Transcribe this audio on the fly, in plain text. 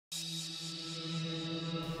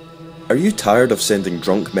Are you tired of sending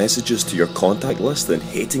drunk messages to your contact list and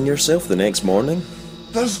hating yourself the next morning?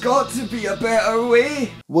 There's got to be a better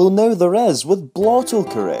way! Well, now there is with Blotto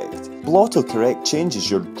Correct. Blotto Correct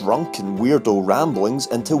changes your drunken weirdo ramblings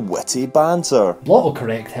into witty banter. Blotto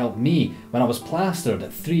Correct helped me when I was plastered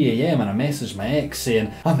at 3 AM and I messaged my ex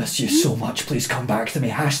saying, "I miss you so much, please come back to me,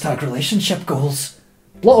 hashtag relationship goals."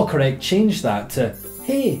 Blotto Correct changed that to,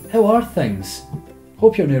 "Hey, how are things?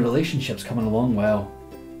 Hope your new relationship's coming along well."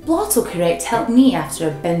 Blotto Correct helped me after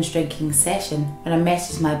a binge drinking session when I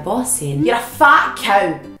messaged my boss saying, "You're a fat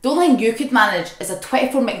cow. The only thing you could manage is a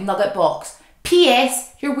 24 McNugget box.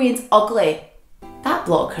 P.S. Your weight's ugly." That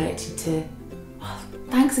Blotto corrected to, "Oh,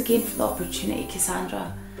 thanks again for the opportunity,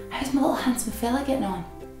 Cassandra. How's my little handsome fella getting on?"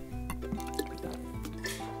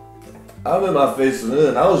 I'm in my face now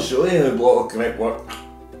and I'll show you how Blotto Correct works.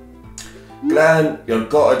 Gran, your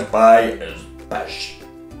cottage pie is pish.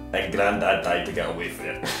 And Grandad died to get away from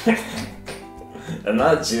it. And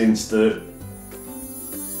that changed to...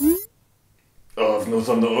 Oh, I've no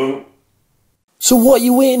thunder on. So what are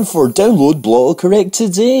you waiting for? Download Blotto Correct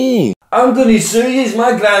today! I'm gonna sue you, it's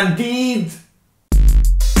my granddad!